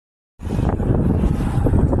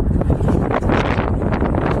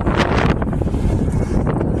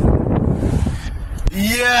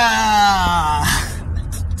Yeah!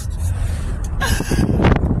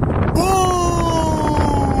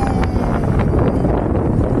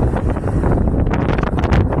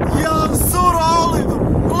 Young Sudo only the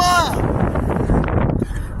blood.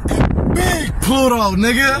 And big Pluto,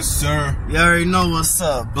 nigga. Yes, sir. You already know what's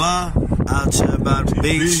up, blood. Out here by the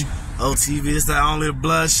beach. OTV, it's that only the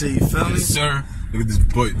blood shit, you feel me? Yes, sir. Look at this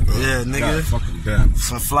boy, bro. Yeah, nigga. God, fucking damn.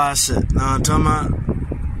 Some fly shit. Know what I'm talking about?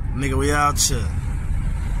 Nigga, we out here.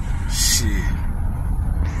 Shit.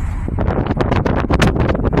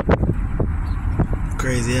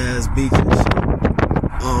 Crazy ass beach and shit.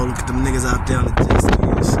 Oh, look at them niggas out there on the jet ski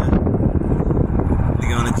and shit.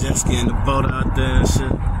 Nigga on the jet ski and the boat out there and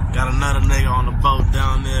shit. Got another nigga on the boat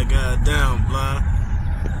down there, goddamn, blood.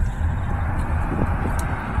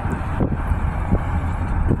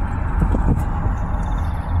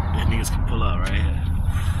 Yeah, niggas can pull up right here.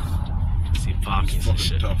 See parking and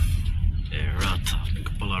shit. Tough. Yeah, real tough.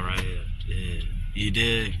 Nigga pull up right here. Yeah, you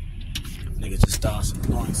dig? Nigga just start some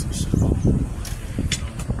points and shit. Nah,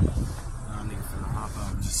 nigga finna hop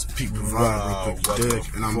out and just peep the vibe real quick, you dig?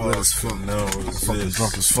 And I'm lit as fuck. Fucking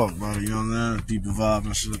drunk as fuck, bro. You know what I'm saying? Peep the vibe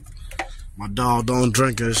and shit. My dog don't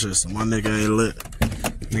drink that shit, so my nigga ain't lit.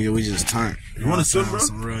 Nigga, we just turned. You wanna swim, bro?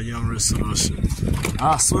 Some real young real Sudo shit.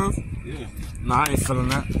 I swim? Yeah. Nah, I ain't feeling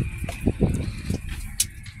that.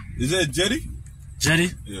 Is that a jetty?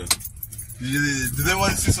 Jetty? Yeah. Do they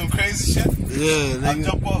want to see some crazy shit? Yeah, nigga. I'll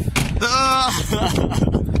jump off.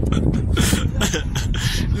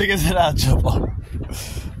 Nigga said I'll jump off.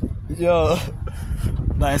 Yo.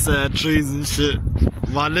 Nice ass trees and shit.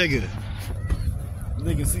 My nigga.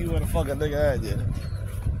 Nigga, see where the fuck a nigga at, yeah.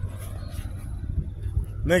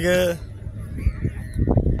 Nigga.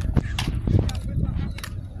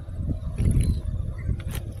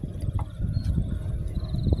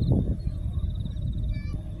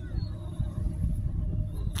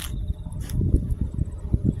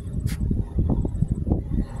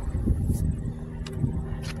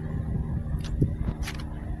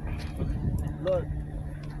 Look.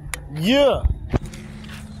 Yeah.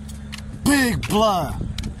 Big blood.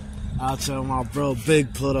 I'll tell my bro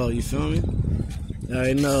Big Pluto, you feel me? I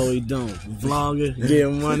already know we don't. Vlogger,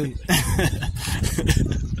 getting money.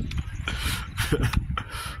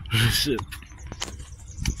 Shit.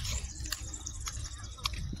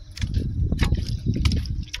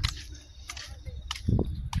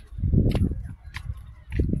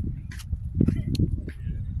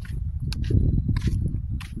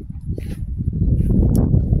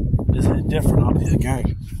 This is different out here,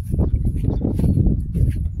 gang.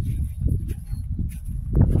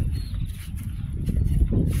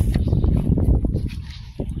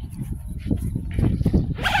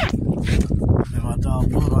 And my dog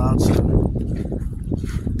Pluto out here.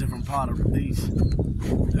 Different part of the beach.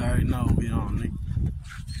 You already know we on, nigga.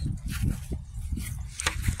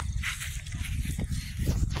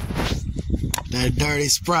 That dirty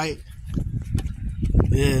Sprite.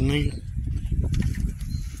 Yeah, nigga.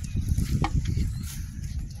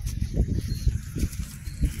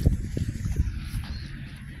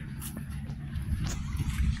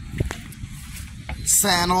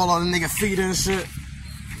 Sand all on the nigga feet and shit.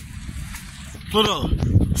 Pluto,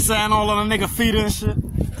 sand all on the nigga feet and shit.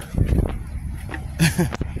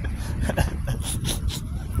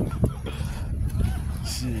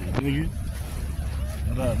 Shit, nigga.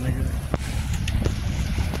 What up, nigga?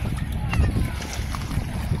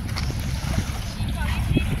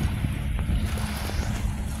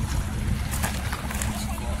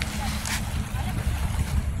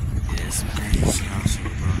 Yeah, some crazy shit out here,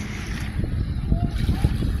 bro.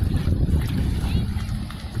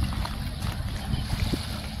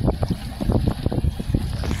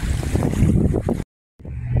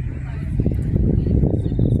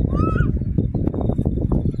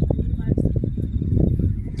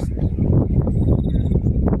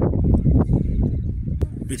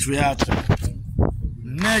 Bitch, we out here.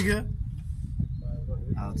 Nigga.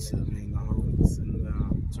 Out here, nigga. Sitting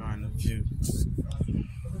down, enjoying the view.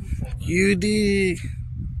 You dig?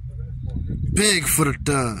 Big for the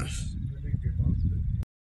thugs.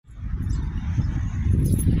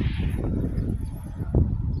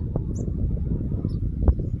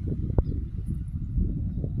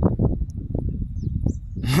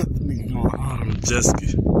 Nigga going hard on the jet ski.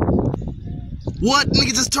 What?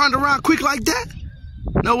 Nigga just turned around quick like that?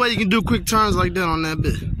 No way you can do quick turns like that on that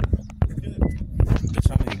bitch.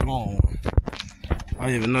 Bitch, I ain't going. I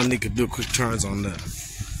didn't even know nigga could do quick turns on that.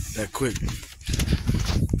 That quick.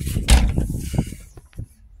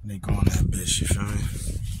 They go on that bitch, you feel me?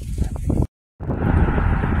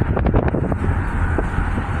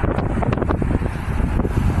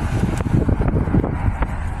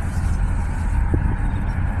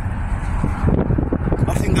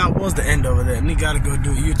 there. Nigga gotta go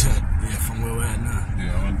do a U-turn. Yeah, from where we're at now.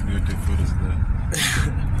 Yeah, I want to go take photos there.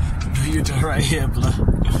 Do a U-turn right here, blood.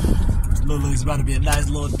 Look, it's about to be a nice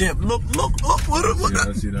little dip. Look, what?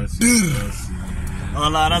 Yeah, I see. Oh,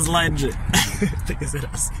 no, that's light drip. Think I said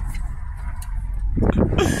I see.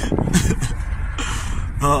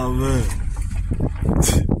 Oh, man.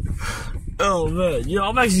 Oh, man. Yo,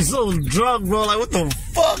 I'm actually so drunk, bro. Like, what the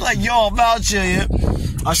fuck? Like, yo, I'm out here, yeah?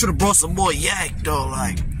 I should've brought some more yak, though.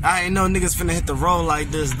 Like, I ain't know niggas finna hit the road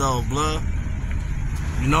like this, though, blood.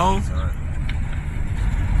 You know? It's alright.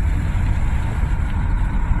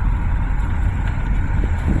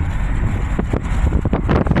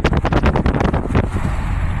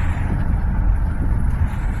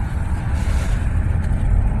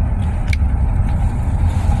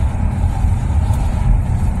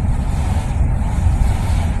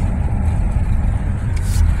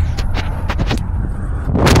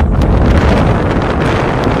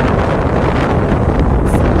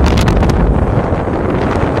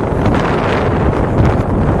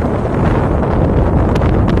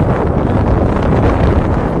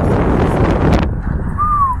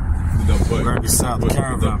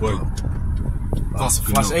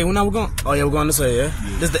 Hey, when now we're going? Oh yeah, we're going this way, yeah?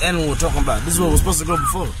 This is the end one we're talking about. This is where we're supposed to go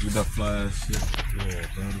before. With that fly ass shit. Yeah,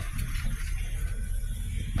 buddy.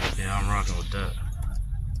 Yeah, I'm rocking with that.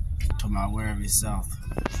 Talking about wherever is south.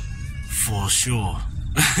 For sure.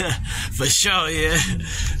 For sure, yeah.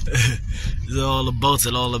 This is all the boats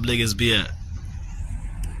and all the niggas be at.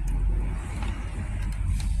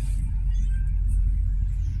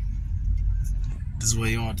 This is where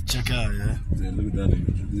you want to check out, yeah? Yeah, look at that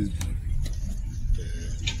nigga.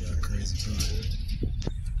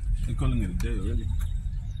 They calling it a day already.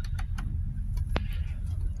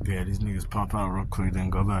 Yeah, these niggas pop out real quick, then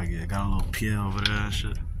go back. Yeah, got a little pier over there and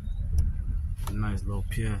shit. A nice little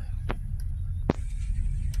pier.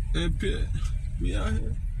 Hey, pier, we out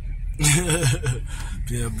here.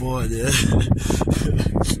 Pier boy, yeah.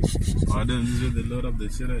 Oh, then this is where they load up their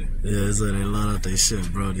shit, eh? Yeah, this is where they load up their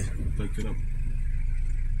shit, brody. Pick it up.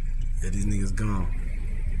 Yeah, these niggas gone.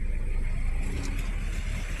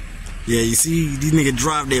 Yeah, you see, these niggas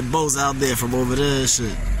drive their boats out there from over there and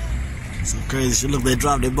shit. Some crazy shit. Look, they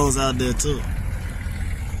drop their boats out there too.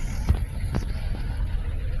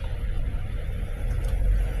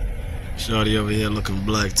 Shorty over here looking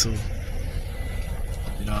black too.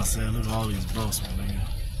 You know what I'm saying? Look at all these boats, my nigga.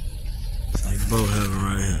 It's like boat heaven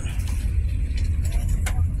right here.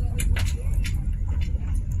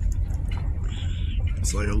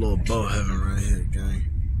 It's like a little boat heaven right here, gang.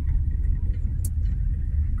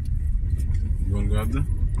 You wanna go out there?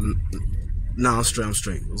 Nah, I'm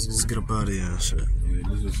straight. Let's get up out of here and shit. Yeah,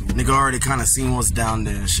 this is Nigga already kinda seen what's down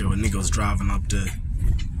there and shit when niggas driving up there.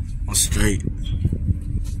 I'm straight.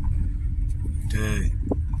 Dang.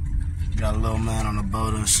 Got a little man on the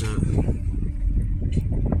boat and shit.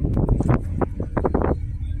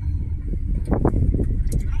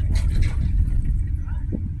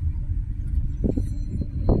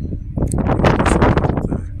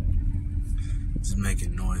 Just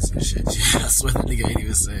making noise and shit. I swear the nigga ain't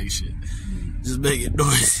even saying shit. Just making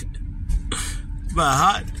noise. But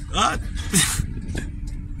hot.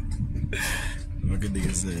 What could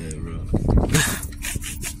nigga say, bro?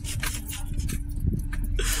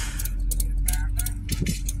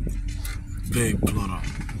 Big Pluto.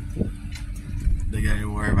 They got to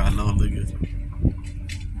worry about no niggas.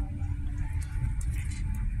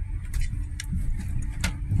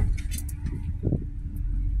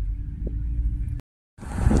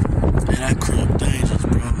 Man, that crib dangerous,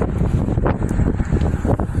 bro.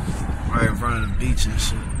 Right in front of the beach and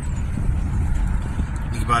shit.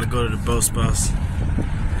 You about to go to the boat spots.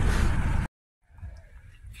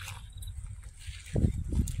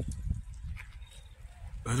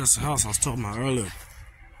 Hey, that's the house I was talking about earlier.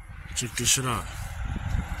 Check this shit out.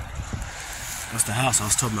 That's the house I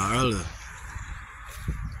was talking about earlier.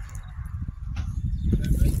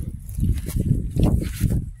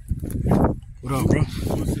 What up, bro?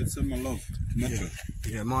 You said send my love.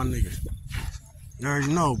 Yeah, my nigga. You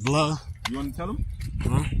already know, blood. You wanna tell him?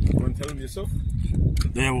 Huh? You wanna tell him yourself?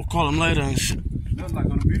 Yeah, we'll call him later and shit. No, like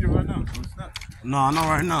on the video right now. On Snap. No, not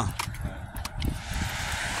right now.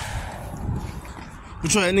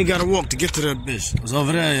 Which way? Nigga gotta walk to get to that bitch. It's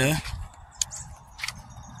over there, yeah?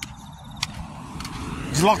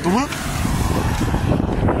 Did you lock the whip?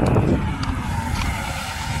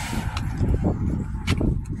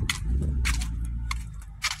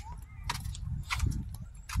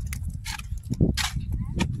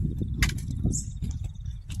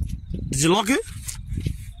 Did you lock it?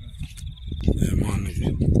 Yeah, my nigga.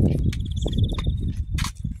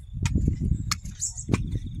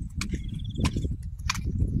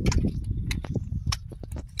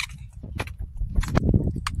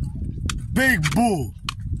 big bull.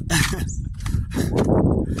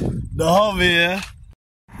 The homie, yeah.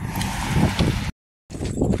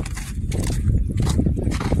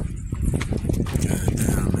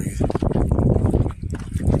 Goddamn, nigga.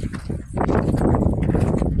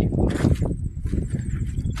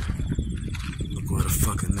 Look where the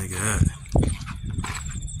fucking nigga at.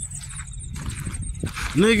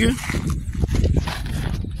 Nigga.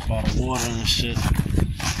 Bottle of water and shit.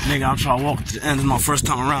 Nigga, I'm trying to walk to the end. This is my first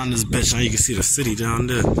time around this bitch. Now you can see the city down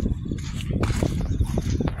there.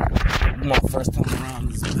 My first time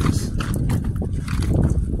around this bitch.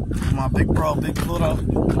 My big bro, big Pluto.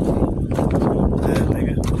 Yeah,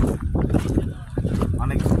 nigga. My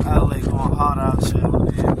nigga from LA going hard out here.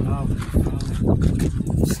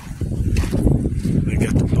 They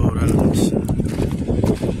got the boat out and shit.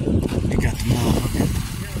 They got the motherfucking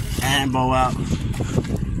ambo out.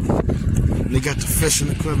 They got the fishing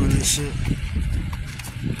equipment and shit.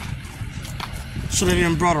 Should have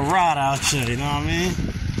even brought a rod out here, you know what I mean?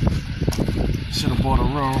 Should have bought a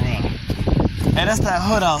real rod. Hey, that's that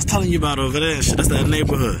hood I was telling you about over there. Shit, that's that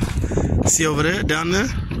neighborhood. See over there, down there?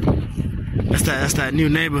 That's that new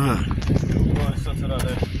neighborhood.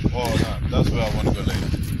 Oh, no, that's where I want to go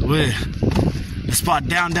later. Where? The spot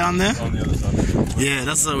down there? On the other side. Yeah,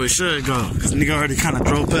 that's where we should go. Cause nigga already kind of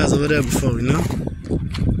drove past over there before, you know?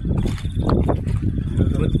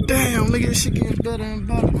 But damn, nigga, this shit getting better and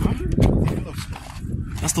better, man.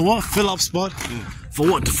 That's the what? Fill up spot? Yeah. For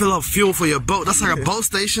what? To fill up fuel for your boat? That's like a boat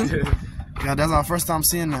station? Yeah, that's our first time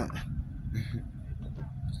seeing that.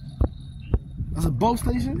 That's a boat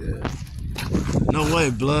station? Yeah. No way,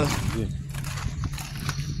 blood. Yeah.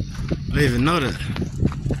 I didn't even know that.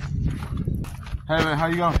 Hey man, how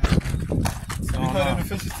you going? You caught any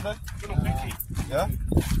fishes today? Yeah?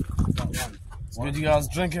 Good you guys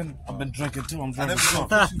drinking? I've been drinking too. I'm drinking too.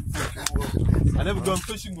 I never gone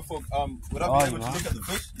fishing before. Would I be able to look at the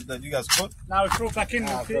fish that you guys caught? No, throw back in.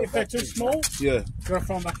 If they're too small, Yeah. throw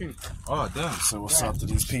them back in. Oh, damn. So what's up to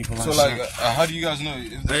these people? So like, how do you guys know?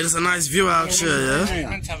 Hey, there's a nice view out here,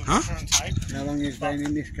 yeah? Huh? How long have you been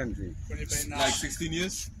in this country? Like 16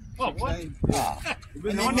 years? Oh, what?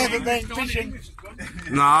 You've never been fishing.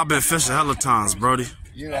 Nah, I've been fishing hella times, Brody.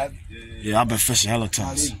 You have? Yeah, I've been fishing hella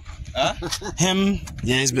times. Huh? Him,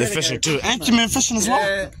 yeah, he's been fishing too. Ain't you been fishing as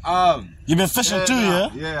well? Yeah, You been fishing too, yeah?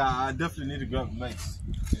 Yeah, I definitely need to grab mates.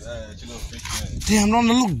 Fish, Damn, don't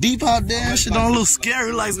it look deep out there? And shit don't look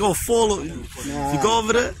scary like it's gonna fall. You go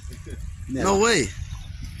over there? No way.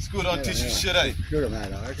 School don't teach you shit, eh? Sure,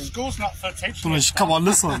 mate, I reckon. School's not for teaching. Come on,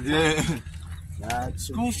 this one. Yeah.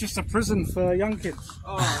 School's just a prison for young kids.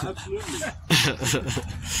 Oh, absolutely.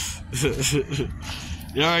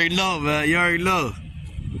 You already know, man. You already know.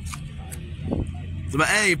 But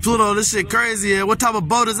hey, Pluto, this shit crazy. Yeah. What type of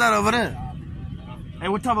boat is that over there? Hey,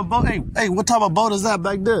 what type of boat? Hey, what type of boat is that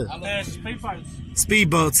back there? Speedboats.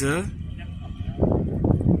 Speedboats, yeah.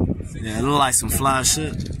 Yeah, it look like some fly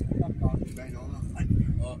shit.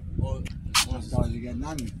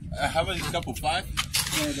 How many couple? 5?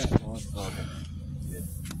 Okay.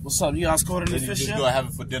 What's up? You guys caught any Then you fish just yet? go have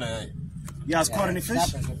it for dinner, eh? You guys caught any fish?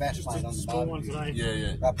 Snapping's the best mate on the Small one barbecue. today.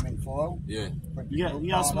 Yeah. Wrap them in foil. Yeah. You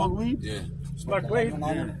guys smoke weed? Yeah. Smoke weed?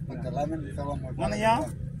 Put the lemon, fill them with One of y'all?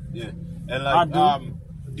 Yeah. And like,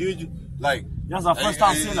 do you like? That's our first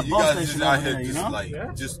time seeing a boat station over there, you just know?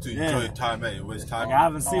 like just to enjoy time, eh? Waste time. Like, I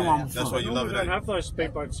haven't seen one before. That's why you love We it, don't eh? have those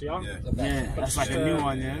speedboats here. Yeah. Yeah, that's like a new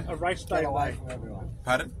one, yeah. A race day Get away away. from everyone.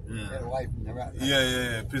 Pardon? Get away from the rat.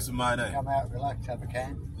 Yeah. Peace of mind, eh? Come out, relax, have a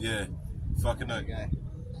can. Yeah. Fucking night. Okay.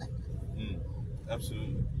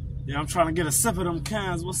 Absolutely. Yeah, I'm trying to get a sip of them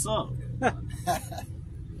cans. What's up?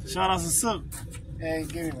 Shout out to Sip. Yeah,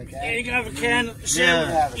 give him a can. Yeah, you can have a can. Share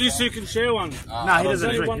Yeah. one. You two can share one. Nah, he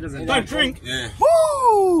doesn't drink. He doesn't Don't drink. Yeah.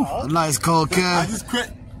 Woo! A nice cold I can. just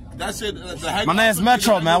quit. That shit. My name's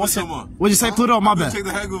Metro, man. What's it? What'd you say, Pluto? My bad. Check the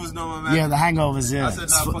hangovers no more, man. Yeah, the hangovers, yeah. I said,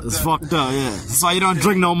 nah, fuck It's that. fucked up, yeah. That's why you don't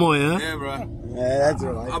drink no more, yeah? Yeah, bro. Yeah, that's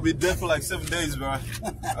all right. I'll be dead for like 7 days, bro.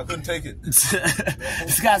 I couldn't take it.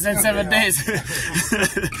 This guy said 7 days.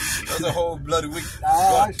 That's a whole bloody week.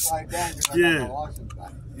 I slowed down because I Yeah. got my license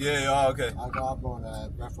back. Yeah, okay. I got up on a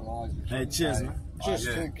breathalyzer. Hey, cheers, man. Just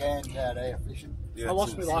Yeah. 2 cans out there fishing. Yeah, I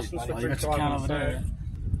lost my license for Oh, you drink got your can driving, over there,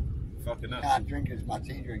 so Fucking up. Can't drink as much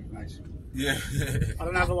he drinks, mate. Yeah. I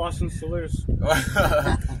don't have a license to lose.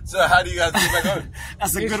 So how do you guys get back home?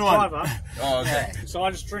 That's a He's good the one. driver, Oh, okay. so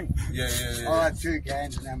I just drink. Yeah. I'll have 2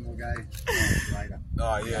 cans and then we'll go later.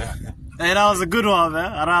 Oh, yeah. Hey, that was a good one,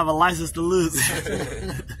 man. I don't have a license to lose.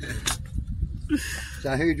 So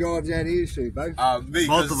who drives out here, Sue? Both? Me,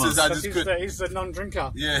 Both of since us. I just couldn't. He's the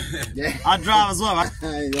non-drinker. Yeah. Yeah. I drive as well, right?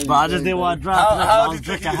 But I just didn't want to drive. How I was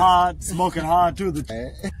drinking hard, smoking hard too.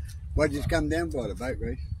 Why'd you come down by the boat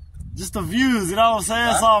race? Just the views, you know what I'm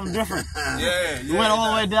saying? Something different. Yeah. We went all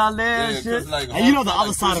the way down there and shit. And you know the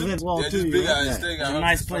other side of it as well too. Big Yeah. out staying It's a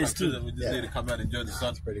nice place too. We just need to come out and enjoy the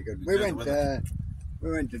sun. Pretty good. We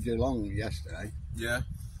went to Geelong yesterday. Yeah.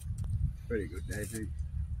 Pretty good day too.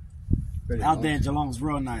 Pretty Out nice. there in Geelong's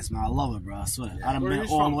real nice, man. I love it, bro. I swear. I done Where been are you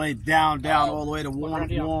all from? the way down, all the way to one.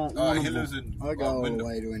 He lives in. I go all the Wyndham.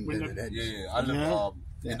 way to Wyndham. Yeah. I live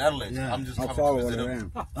Yeah. in Adelaide. Yeah. I'm just I coming follow to it visit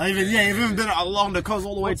him. around. I've even been along the coast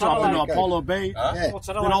all the way to What's up in Apollo Bay. Huh? Yeah. What's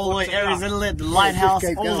it Been like? all the way What's it areas like? inlet, the lighthouse,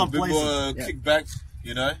 keep all going. the Bit places. more Yeah. kickback,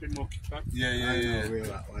 you know. Bit more kickback. Yeah. Reel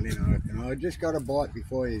that one in, I reckon. I just got a bite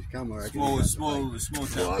before you come, I reckon. Small Oh,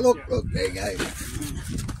 town. look, there you go.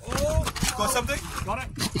 Oh, you got something? Got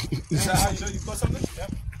it? Is that how you know you got something? Yeah.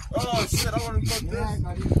 Oh shit! I want to got Yeah,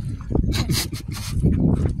 this. buddy.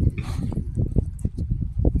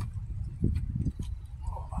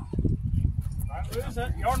 Right, where is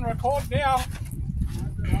it? You're on record now.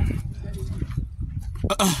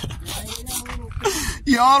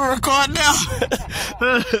 You on record now?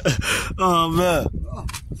 Oh man.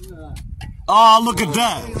 Oh, look at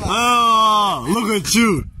that. Oh, look at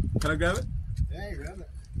you. Can I grab it? Yeah, grab it.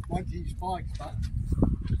 Once he spikes, but.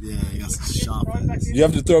 Yeah, you got some sharp ass. You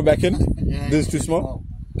have to throw it back in. Yeah, This is too small?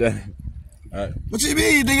 Damn. Alright. What you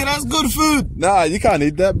mean, nigga? That's good food. Nah, you can't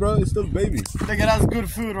eat that, bro. It's still babies. Nigga, that's good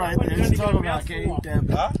food right there. What you talking about? I can't eat that,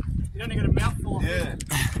 bro. Huh? You don't get a mouthful of Yeah.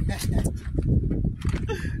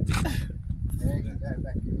 Yeah, get that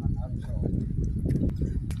back in on the other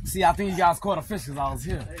side. See, I think you guys caught a fish because I was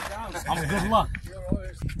here. I'm good luck.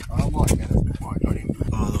 I might get it. I got him.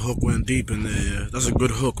 Oh, the hook went deep in there, yeah. That's a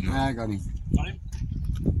good hook, man. Nah, I got him.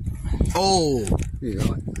 Oh. Yeah,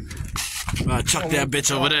 right. Chuck that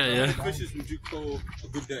bitch over there, yeah. What fishes would you call a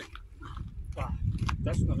good day?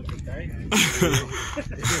 That's not a good day.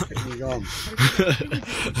 He's gone.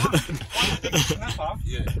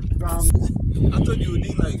 Yeah. I thought you would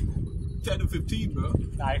need like 10 to 15, bro.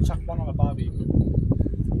 Nah, you chuck one on a barbie.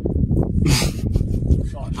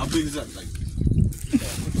 How big is that? Like,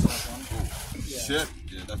 shit.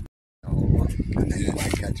 Yeah, that's. Oh, and then you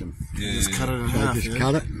won't catch him. Yeah. Just cut it in So half, just yeah.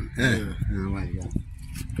 cut it. Yeah. Away you go.